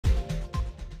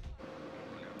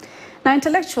Now,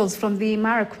 intellectuals from the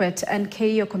Marakwet and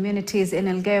Keiyo communities in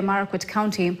Elgeyo Marakwet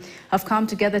County have come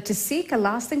together to seek a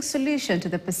lasting solution to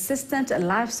the persistent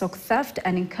livestock theft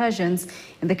and incursions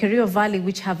in the Keiyo Valley,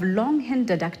 which have long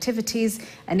hindered activities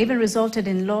and even resulted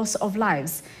in loss of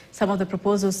lives. Some of the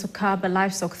proposals to curb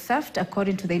livestock theft,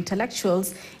 according to the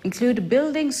intellectuals, include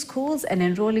building schools and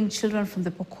enrolling children from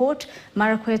the Pokot,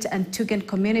 Marakwet and Tugen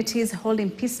communities, holding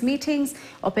peace meetings,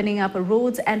 opening up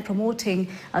roads and promoting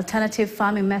alternative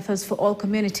farming methods for all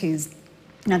communities.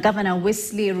 Now, Governor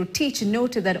Wesley Rutich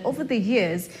noted that over the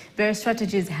years, various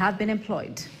strategies have been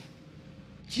employed.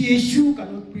 GSU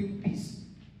cannot bring peace.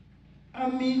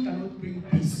 Army cannot bring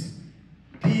peace.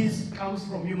 Peace comes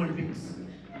from human beings.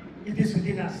 It is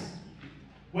within us.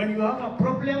 When you have a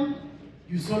problem,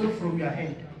 you solve it from your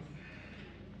head.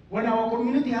 When our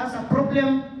community has a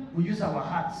problem, we use our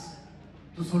hearts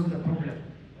to solve the problem.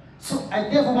 So I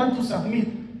therefore want to submit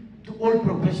to all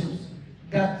professions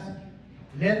that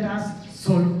let us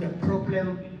solve the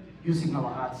problem using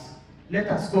our hearts. Let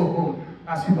us go home,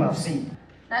 as people have said.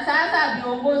 Na sasa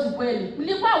viongozi kweli,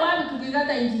 mlikuwa wapi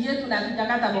tukikata nchi yetu na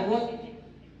tutakata Bogot?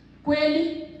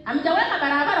 Kweli, hamjaweka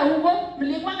barabara huko,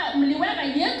 mliweka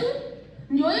yetu,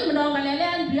 ndio hii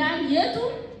mnaongelelea ndiani yetu,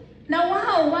 na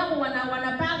wao wako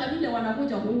wanapanga vile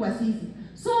wanakuja kuua sisi.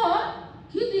 So,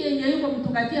 kitu yenye yuko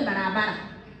mtukatie barabara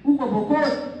huko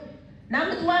Bogot. Na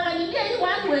mtu angalilie hii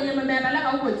watu wenye mmebalaka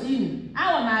huko chini,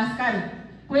 hawa maaskari.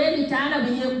 Kweli tana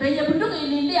benye bunduki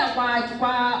ililia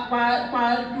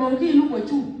kwa mongi huko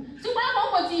juu. Si wako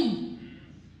huko chini.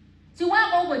 Si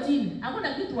wako huko chini.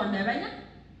 Hakuna kitu wamefanya.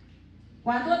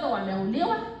 Watoto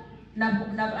wameuliwa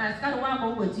na askari wako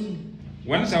huko chini.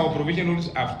 Once our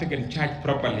provisionals have taken charge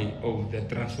properly of the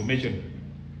transformation,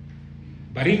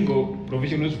 Baringo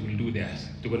provisionals will do theirs.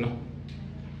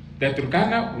 The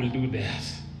Turkana will do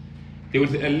theirs. They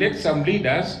will elect some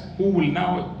leaders who will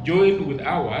now join with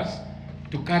ours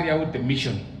to carry out the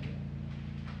mission,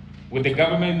 with the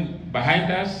government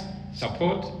behind us,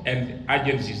 support, and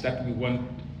agencies that we want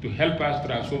to help us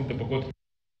transform the Pokot.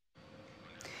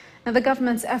 Now, the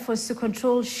government's efforts to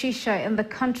control shisha in the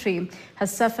country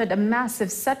has suffered a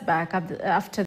massive setback after